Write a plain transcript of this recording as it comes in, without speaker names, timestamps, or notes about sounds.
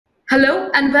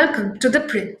Hello and welcome to The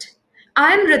Print.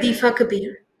 I am Radifah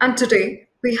Kabir, and today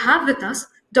we have with us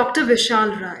Dr.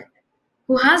 Vishal Rai,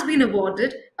 who has been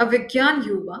awarded a Vigyan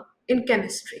Yuva in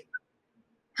chemistry.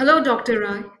 Hello, Dr.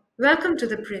 Rai. Welcome to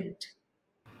The Print.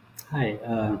 Hi,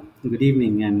 good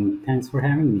evening, and thanks for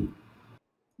having me.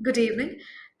 Good evening,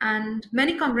 and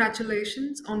many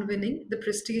congratulations on winning the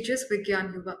prestigious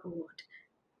Vigyan Yuva Award.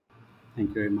 Thank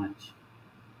you very much.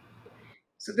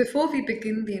 So, before we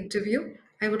begin the interview,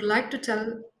 I would like to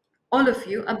tell all of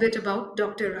you a bit about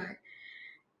Dr. Rai.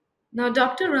 Now,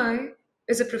 Dr. Rai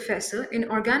is a professor in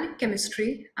organic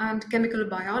chemistry and chemical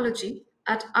biology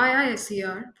at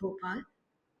IISER Bhopal.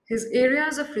 His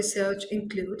areas of research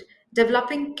include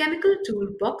developing chemical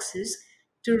toolboxes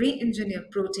to re engineer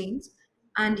proteins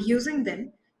and using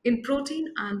them in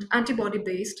protein and antibody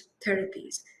based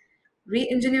therapies. Re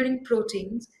engineering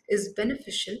proteins is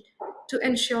beneficial to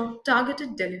ensure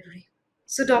targeted delivery.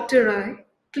 So, Dr. Rai,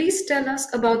 please tell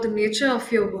us about the nature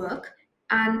of your work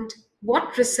and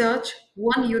what research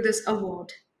won you this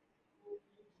award.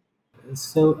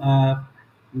 So,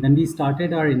 when we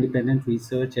started our independent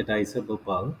research at IISER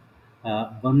Bhopal,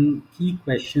 one key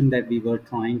question that we were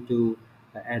trying to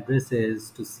address is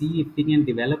to see if we can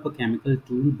develop a chemical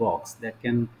toolbox that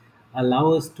can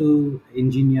allow us to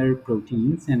engineer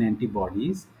proteins and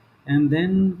antibodies and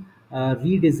then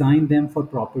redesign them for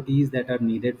properties that are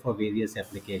needed for various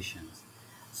applications.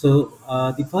 So,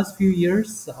 the first few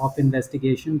years of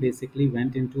investigation basically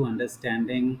went into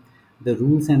understanding the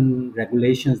rules and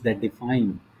regulations that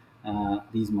define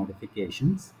these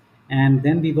modifications. And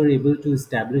then we were able to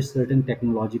establish certain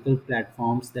technological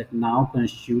platforms that now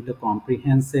constitute a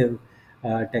comprehensive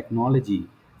technology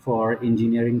for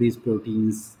engineering these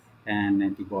proteins and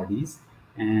antibodies.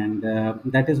 And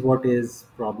that is what is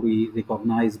probably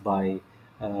recognized by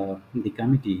the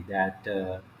committee that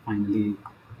finally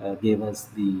gave us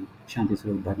the Shanti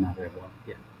Swarup Bhatnagar Award.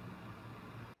 Yeah.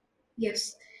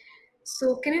 Yes.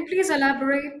 So, can you please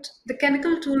elaborate the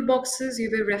chemical toolboxes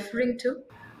you were referring to?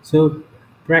 So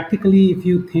practically, if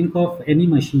you think of any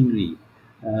machinery,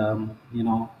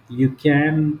 you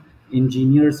can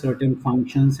engineer certain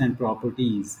functions and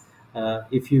properties.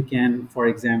 If you can, for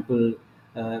example,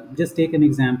 just take an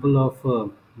example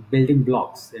of building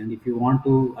blocks, and if you want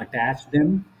to attach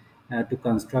them to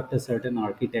construct a certain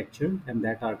architecture, and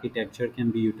that architecture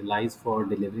can be utilized for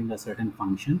delivering a certain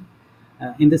function.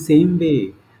 In the same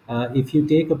way, if you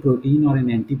take a protein or an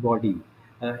antibody,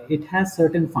 it has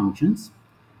certain functions,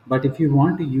 but if you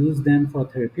want to use them for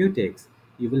therapeutics,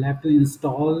 you will have to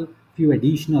install few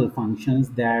additional functions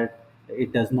that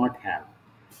it does not have.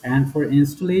 And for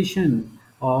installation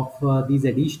of these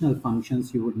additional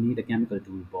functions, you would need a chemical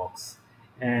toolbox.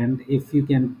 And if you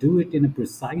can do it in a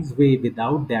precise way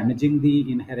without damaging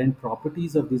the inherent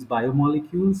properties of these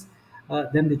biomolecules,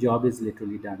 then the job is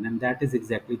literally done. And that is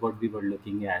exactly what we were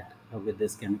looking at with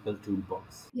this chemical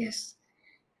toolbox. Yes.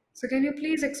 So, can you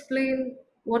please explain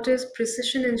what is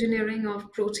precision engineering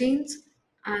of proteins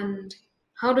and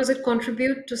how does it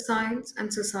contribute to science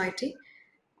and society?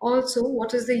 Also,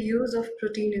 what is the use of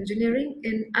protein engineering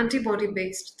in antibody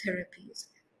based therapies?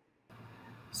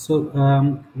 So,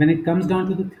 when it comes down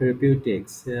to the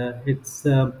therapeutics, it's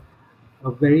a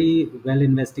very well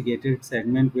investigated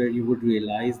segment where you would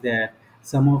realize that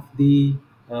some of the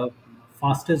uh,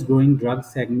 fastest growing drug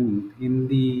segment in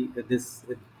the this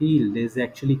field is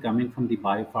actually coming from the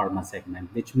biopharma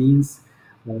segment, which means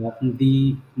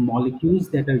the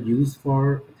molecules that are used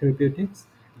for therapeutics,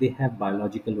 they have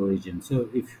biological origin. So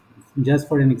if just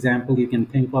for an example, you can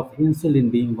think of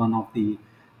insulin being one of the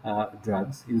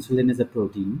drugs. Insulin is a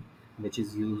protein which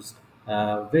is used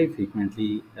very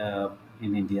frequently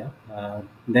in India.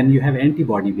 Then you have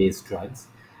antibody-based drugs.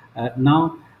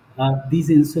 Now, these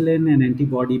insulin and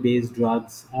antibody-based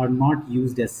drugs are not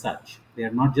used as such. They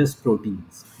are not just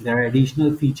proteins. There are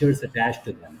additional features attached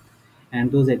to them,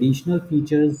 and those additional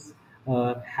features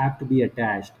have to be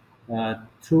attached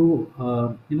through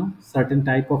certain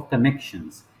type of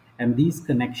connections, and these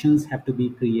connections have to be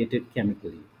created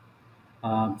chemically.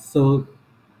 So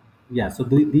yeah, so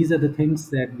these are the things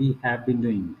that we have been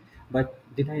doing. But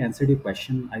did I answer your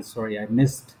question? I sorry, I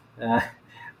missed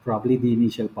probably the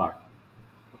initial part.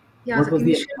 Yeah, What the was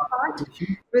the initial other part of part the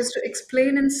question? was to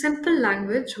explain in simple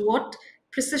language what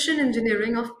precision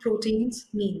engineering of proteins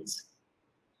means.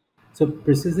 So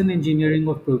precision engineering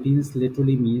of proteins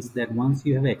literally means that once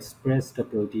you have expressed a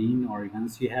protein or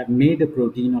once you have made a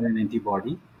protein or an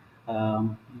antibody,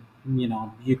 um,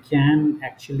 you can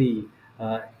actually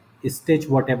stitch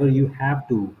whatever you have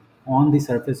to on the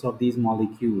surface of these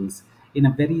molecules in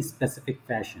a very specific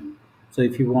fashion. So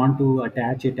if you want to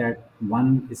attach it at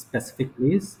one specific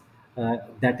place,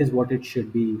 that is what it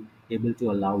should be able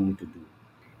to allow you to do.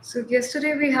 So,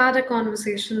 yesterday we had a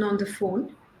conversation on the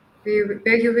phone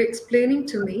where you were explaining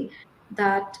to me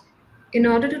that in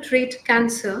order to treat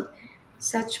cancer,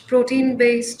 such protein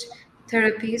based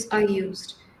therapies are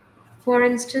used. For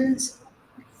instance,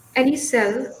 any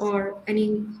cell or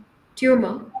any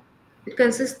tumor, it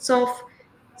consists of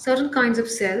certain kinds of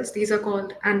cells, these are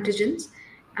called antigens,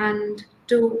 and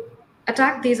to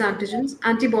attack these antigens,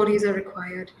 antibodies are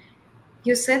required.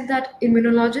 You said that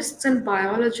immunologists and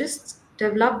biologists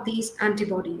develop these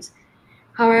antibodies.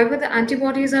 However, the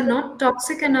antibodies are not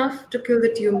toxic enough to kill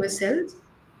the tumor cells.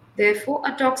 Therefore,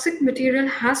 a toxic material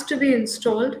has to be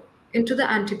installed into the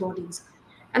antibodies.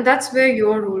 And that's where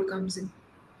your role comes in.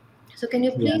 So, can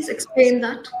you Yeah. please explain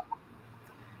that?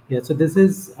 Yeah, so this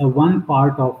is one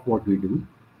part of what we do.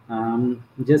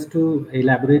 Just to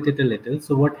elaborate it a little,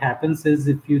 so what happens is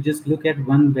if you just look at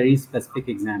one very specific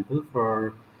example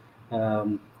for,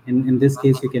 in this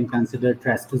case, you can consider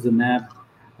trastuzumab,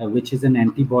 which is an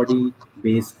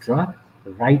antibody-based drug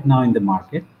right now in the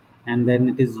market, and then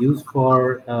it is used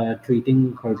for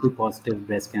treating HER2-positive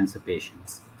breast cancer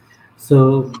patients.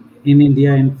 So in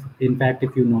India, in fact,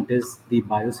 if you notice the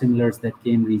biosimilars that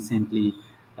came recently,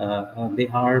 they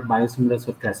are biosimilars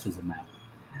of trastuzumab.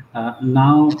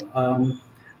 Now,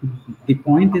 the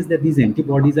point is that these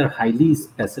antibodies are highly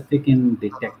specific in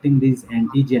detecting these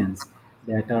antigens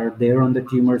that are there on the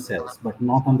tumor cells, but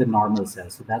not on the normal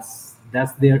cells. So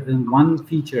that's their one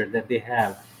feature that they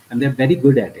have, and they're very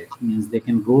good at it. Means they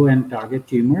can go and target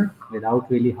tumor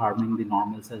without really harming the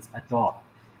normal cells at all.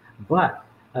 But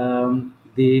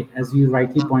they, as you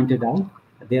rightly pointed out,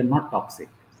 they are not toxic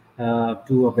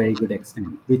to a very good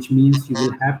extent, which means you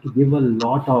will have to give a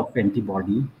lot of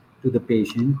antibody to the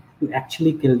patient to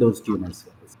actually kill those tumor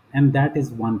cells. And that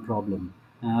is one problem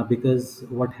because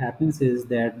what happens is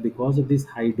that because of this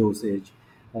high dosage,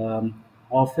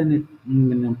 often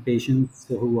patients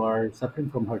who are suffering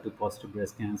from HER2 positive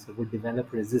breast cancer would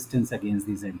develop resistance against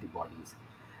these antibodies.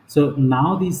 So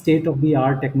now the state of the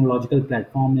art technological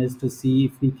platform is to see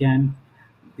if we can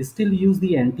still use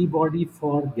the antibody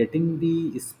for getting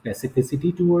the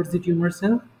specificity towards the tumor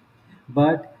cell,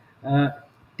 but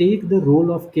take the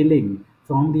role of killing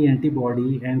from the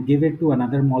antibody and give it to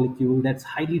another molecule that's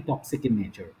highly toxic in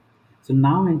nature. So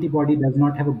now antibody does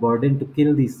not have a burden to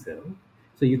kill the cell,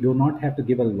 so you do not have to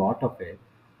give a lot of it,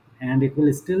 and it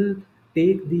will still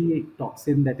take the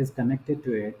toxin that is connected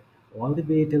to it all the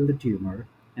way till the tumor,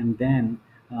 and then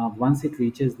once it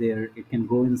reaches there, it can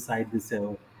go inside the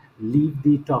cell, leave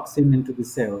the toxin into the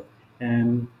cell,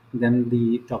 and then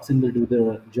the toxin will do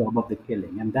the job of the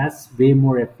killing, and that's way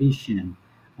more efficient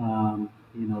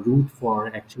route for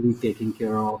actually taking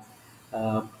care of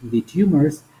the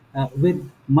tumors with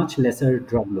much lesser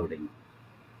drug loading.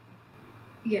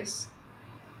 Yes.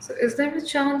 So, is there a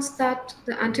chance that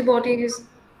the antibodies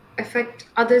affect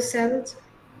other cells,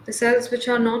 the cells which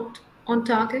are not on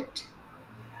target?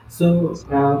 So,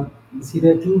 see,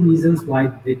 there are two reasons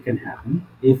why it can happen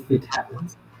if it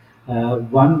happens.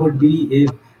 One would be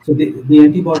if so the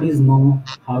antibodies know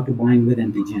how to bind with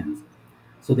antigens.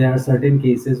 So there are certain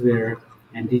cases where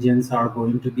antigens are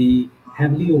going to be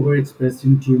heavily overexpressed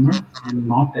in tumor and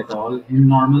not at all in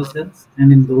normal cells.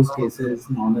 And in those cases,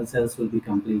 normal cells will be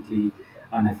completely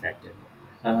unaffected.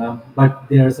 But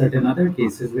there are certain other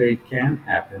cases where it can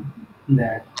happen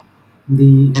that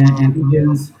the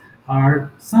antigens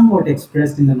are somewhat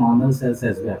expressed in the normal cells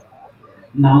as well.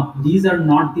 Now, these are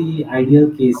not the ideal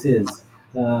cases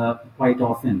quite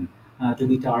often to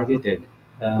be targeted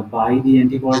by the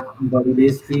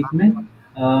antibody-based treatment.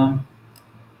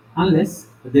 Unless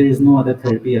there is no other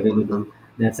therapy available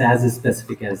that's as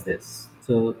specific as this.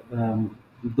 So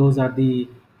those are the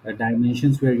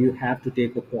dimensions where you have to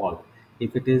take a call.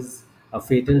 If it is a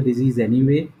fatal disease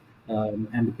anyway,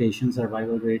 and the patient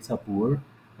survival rates are poor,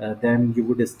 then you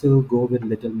would still go with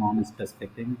little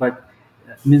non-specific thing. But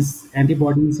means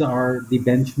antibodies are the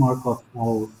benchmark of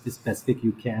how specific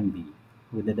you can be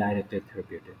with the directed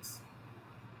therapeutics.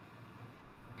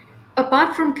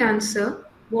 Apart from cancer,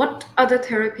 what other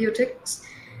therapeutics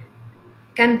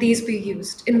can these be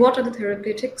used? In what other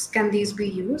therapeutics can these be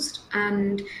used?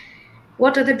 And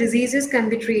what other diseases can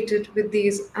be treated with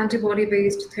these antibody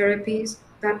based therapies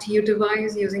that you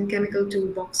devise using chemical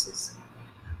toolboxes?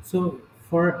 So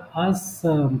for us,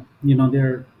 there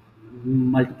are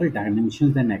multiple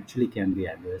dimensions that actually can be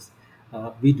addressed.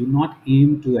 We do not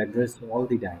aim to address all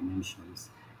the dimensions,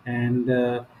 and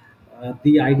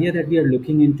the idea that we are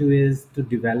looking into is to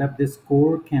develop this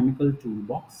core chemical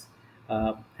toolbox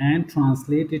and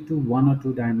translate it to one or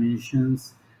two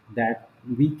dimensions that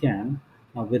we can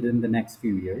within the next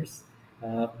few years.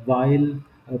 while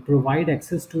provide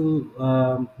access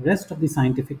to rest of the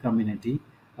scientific community,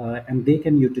 and they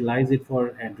can utilize it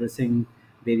for addressing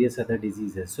various other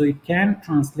diseases. So it can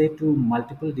translate to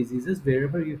multiple diseases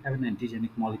wherever you have an antigenic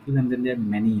molecule, and then there are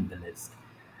many in the list.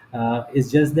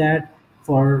 It's just that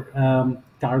for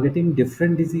targeting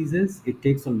different diseases, it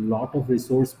takes a lot of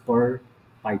resource per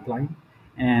pipeline,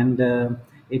 and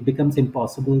it becomes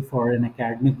impossible for an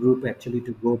academic group actually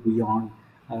to go beyond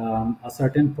a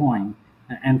certain point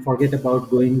and forget about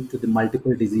going to the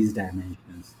multiple disease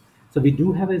dimensions. So we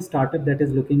do have a startup that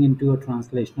is looking into a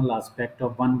translational aspect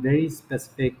of one very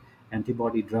specific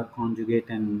antibody drug conjugate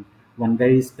and one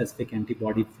very specific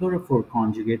antibody fluorophore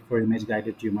conjugate for image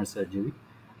guided tumor surgery.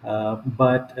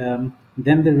 But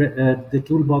then the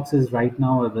toolbox is right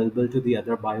now available to the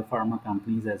other biopharma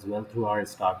companies as well through our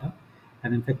startup.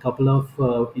 And in fact, a couple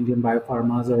of Indian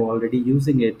biopharmas are already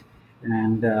using it,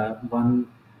 and one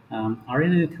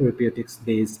RNA therapeutics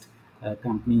based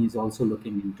company is also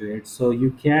looking into it. So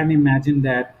you can imagine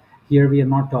that here we are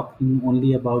not talking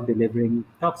only about delivering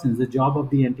toxins. The job of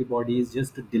the antibody is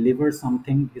just to deliver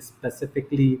something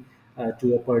specifically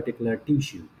to a particular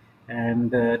tissue.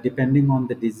 And depending on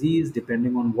the disease,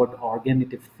 depending on what organ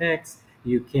it affects,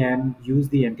 you can use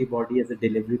the antibody as a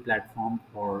delivery platform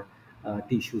for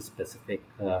tissue specific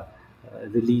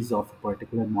release of a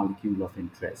particular molecule of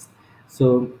interest.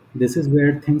 So this is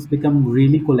where things become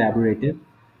really collaborative.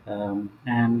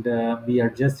 And we are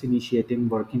just initiating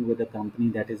working with a company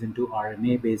that is into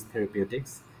RNA based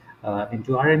therapeutics,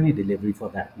 into RNA delivery for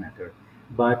that matter.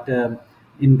 But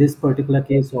in this particular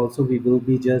case, also, we will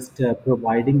be just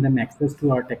providing them access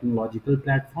to our technological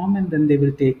platform, and then they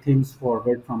will take things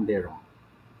forward from there on.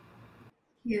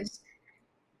 Yes.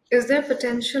 Is there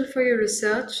potential for your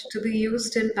research to be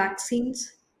used in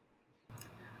vaccines?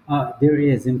 There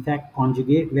is, in fact,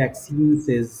 conjugate vaccines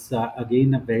is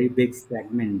again a very big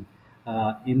segment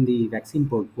in the vaccine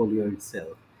portfolio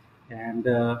itself. And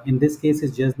in this case,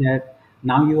 it's just that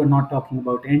now you are not talking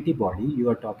about antibody, you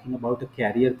are talking about a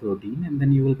carrier protein, and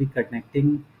then you will be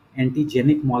connecting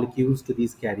antigenic molecules to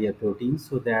these carrier proteins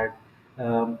so that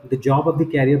the job of the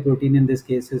carrier protein in this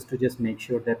case is to just make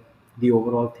sure that the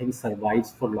overall thing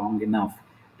survives for long enough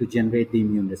to generate the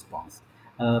immune response.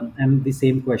 And the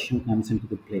same question comes into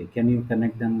the play. Can you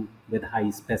connect them with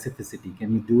high specificity?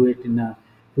 Can you do it in a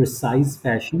precise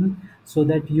fashion so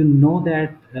that you know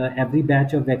that every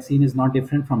batch of vaccine is not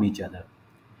different from each other?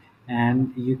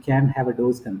 And you can have a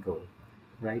dose control,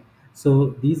 right?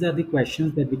 So these are the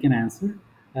questions that we can answer.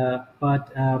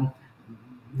 But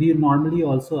we normally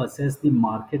also assess the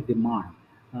market demand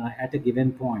at a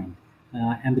given point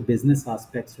and the business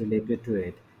aspects related to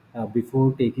it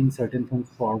before taking certain things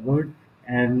forward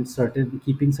and certain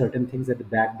keeping certain things at the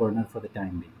back burner for the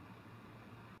time being.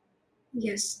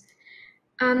 Yes.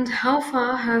 And how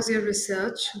far has your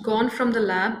research gone from the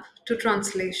lab to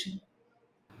translation?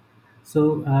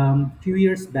 So, few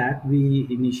years back, we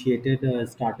initiated a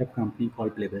startup company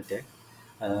called Playable Tech,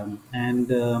 and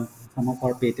some of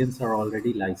our patents are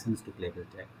already licensed to Playable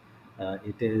Tech.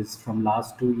 It is from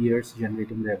last 2 years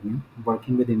generating revenue,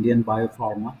 working with Indian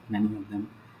biopharma, many of them,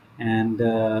 and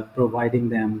providing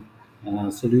them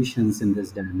solutions in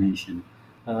this dimension.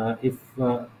 If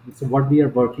so, what we are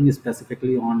working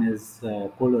specifically on is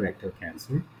colorectal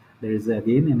cancer. There is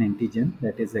again an antigen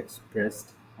that is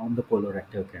expressed on the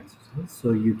colorectal cancer cells.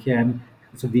 So you can,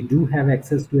 so we do have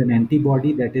access to an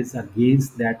antibody that is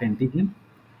against that antigen,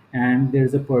 and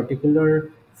there's a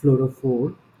particular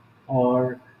fluorophore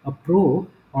or a probe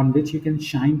on which you can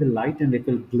shine the light and it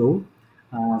will glow.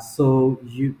 So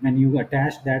you, when you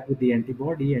attach that with the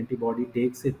antibody, antibody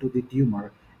takes it to the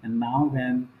tumor, and now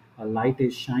when a light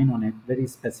is shine on it, very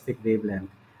specific wavelength,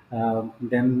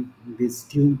 then this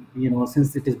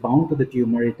since it is bound to the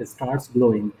tumor, it starts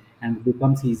glowing, and it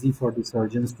becomes easy for the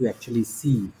surgeons to actually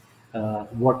see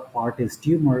what part is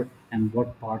tumor and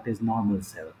what part is normal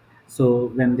cell. So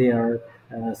when they are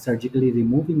surgically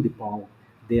removing the part,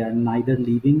 they are neither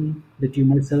leaving the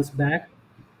tumor cells back,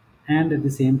 and at the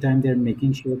same time they're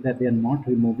making sure that they are not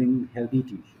removing healthy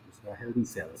tissues or healthy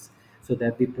cells, so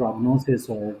that the prognosis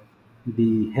or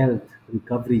the health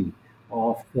recovery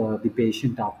of the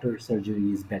patient after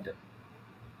surgery is better.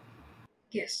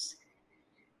 Yes.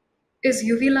 Is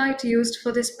UV light used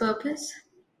for this purpose?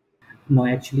 No,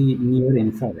 actually near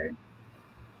infrared.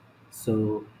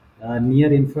 So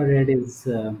near infrared is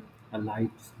a light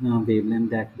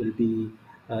wavelength that will be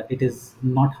it is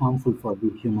not harmful for the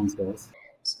human cells.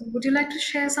 So, would you like to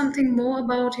share something more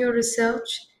about your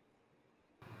research?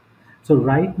 So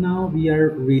right now we are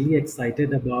really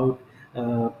excited about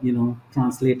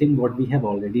translating what we have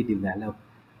already developed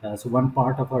So one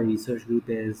part of our research group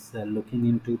is looking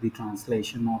into the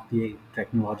translation of the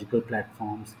technological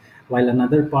platforms, while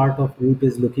another part of group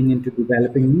is looking into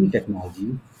developing new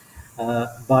technology.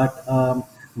 But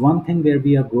one thing where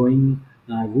we are growing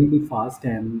really fast,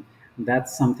 and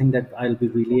that's something that I'll be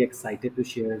really excited to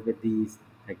share with the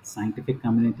like, scientific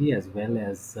community as well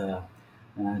as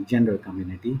gender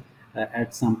community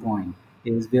at some point,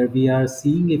 is where we are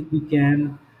seeing if we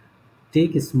can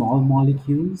take small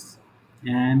molecules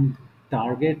and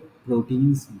target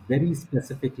proteins very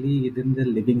specifically within the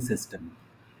living system,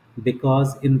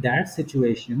 because in that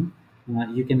situation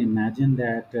you can imagine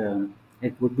that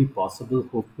it would be possible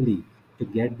hopefully to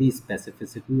get the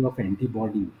specificity of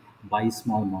antibody by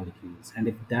small molecules, and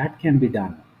if that can be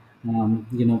done,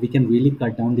 we can really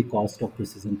cut down the cost of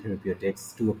precision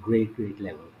therapeutics to a great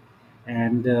level.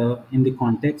 And in the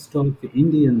context of the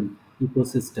Indian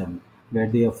ecosystem, where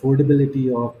the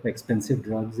affordability of expensive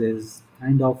drugs is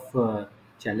kind of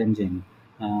challenging,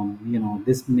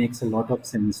 this makes a lot of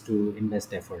sense to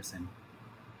invest efforts in.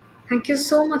 Thank you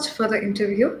so much for the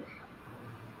interview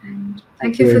and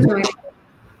Thank thank you you very for much. joining.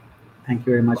 Thank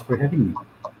you very much for having me.